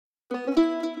This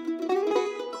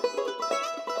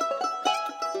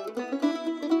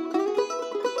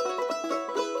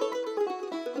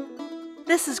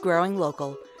is Growing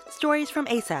Local, stories from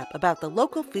ASAP about the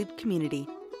local food community.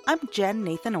 I'm Jen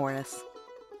Nathan Orris.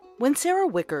 When Sarah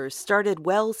Wickers started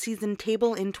Well Seasoned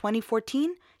Table in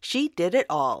 2014, she did it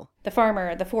all. The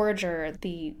farmer, the forager,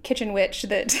 the kitchen witch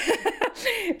that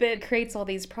that creates all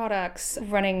these products,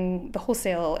 running the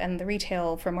wholesale and the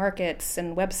retail for markets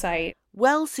and website.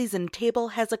 Well Seasoned Table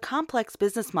has a complex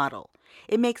business model.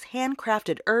 It makes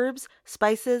handcrafted herbs,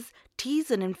 spices, teas,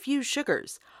 and infused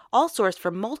sugars, all sourced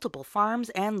from multiple farms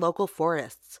and local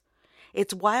forests.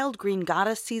 Its wild green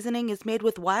goddess seasoning is made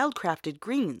with wild-crafted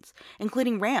greens,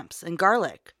 including ramps and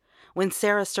garlic. When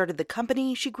Sarah started the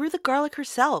company, she grew the garlic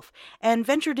herself and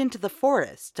ventured into the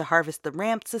forest to harvest the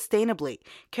ramps sustainably,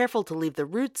 careful to leave the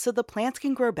roots so the plants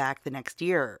can grow back the next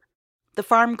year. The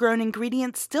farm-grown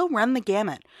ingredients still run the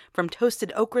gamut, from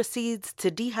toasted okra seeds to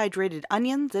dehydrated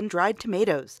onions and dried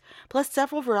tomatoes, plus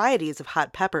several varieties of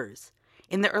hot peppers.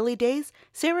 In the early days,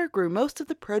 Sarah grew most of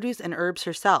the produce and herbs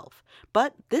herself,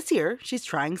 but this year she's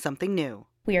trying something new.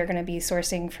 We are going to be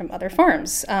sourcing from other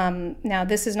farms. Now,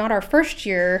 this is not our first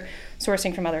year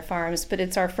sourcing from other farms, but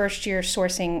it's our first year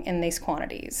sourcing in these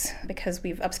quantities because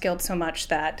we've upscaled so much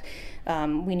that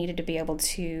we needed to be able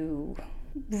to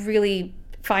really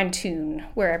fine-tune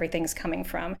where everything's coming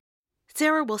from.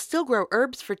 Sarah will still grow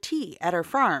herbs for tea at her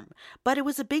farm, but it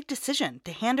was a big decision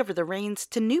to hand over the reins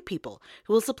to new people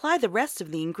who will supply the rest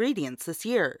of the ingredients this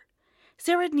year.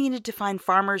 Sarah needed to find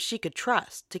farmers she could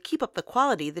trust to keep up the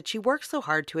quality that she worked so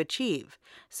hard to achieve,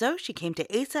 so she came to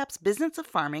ASAP's Business of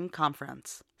Farming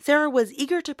conference. Sarah was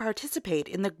eager to participate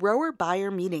in the grower-buyer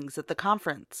meetings at the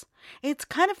conference. It's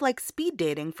kind of like speed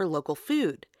dating for local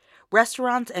food.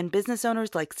 Restaurants and business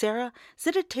owners like Sarah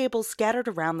sit at tables scattered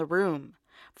around the room.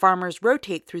 Farmers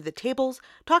rotate through the tables,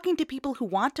 talking to people who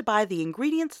want to buy the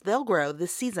ingredients they'll grow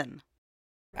this season.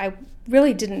 I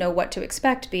really didn't know what to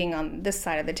expect being on this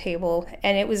side of the table,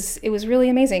 and it was really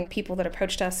amazing. People that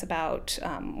approached us about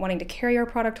wanting to carry our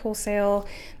product wholesale.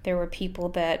 There were people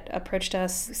that approached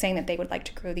us saying that they would like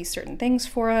to grow these certain things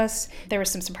for us. There were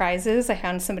some surprises. I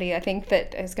found somebody, I think,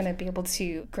 that is going to be able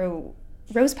to grow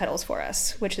rose petals for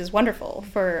us, which is wonderful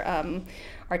for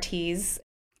our teas.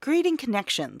 Creating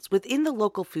connections within the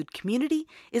local food community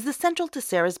is essential to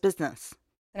Sarah's business.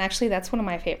 And actually, that's one of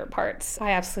my favorite parts.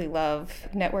 I absolutely love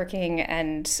networking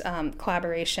and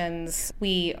collaborations.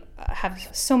 We have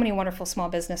so many wonderful small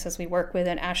businesses we work with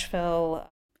in Asheville.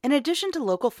 In addition to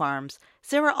local farms,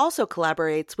 Sarah also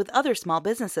collaborates with other small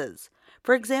businesses.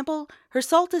 For example, her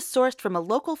salt is sourced from a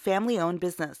local family-owned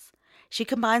business. She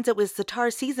combines it with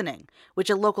Satar seasoning, which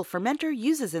a local fermenter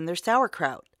uses in their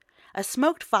sauerkraut. A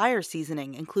smoked fire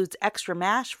seasoning includes extra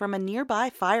mash from a nearby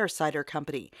fire cider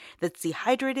company that's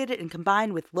dehydrated and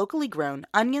combined with locally grown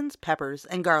onions, peppers,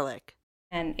 and garlic.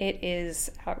 And it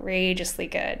is outrageously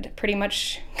good, pretty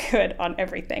much good on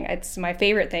everything. It's my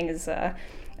favorite thing is a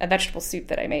vegetable soup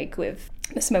that I make with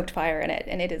the smoked fire in it,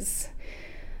 and it is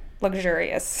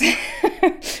luxurious,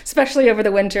 especially over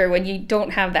the winter when you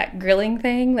don't have that grilling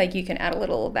thing. Like, you can add a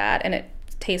little of that, and it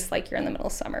tastes like you're in the middle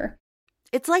of summer.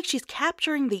 It's like she's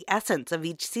capturing the essence of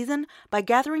each season by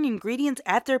gathering ingredients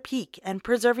at their peak and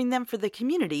preserving them for the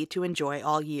community to enjoy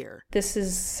all year. This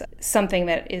is something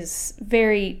that is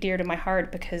very dear to my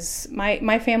heart because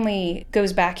my family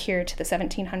goes back here to the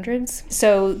 1700s.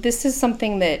 So this is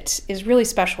something that is really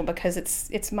special because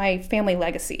it's my family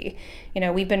legacy. You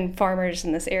know, we've been farmers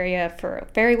in this area for a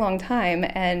very long time,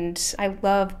 and I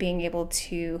love being able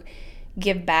to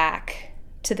give back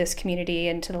to this community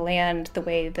and to the land the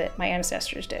way that my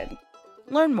ancestors did.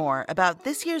 Learn more about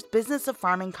this year's Business of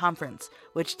Farming Conference,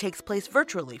 which takes place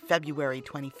virtually February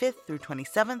 25th through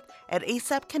 27th at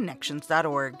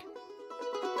asapconnections.org.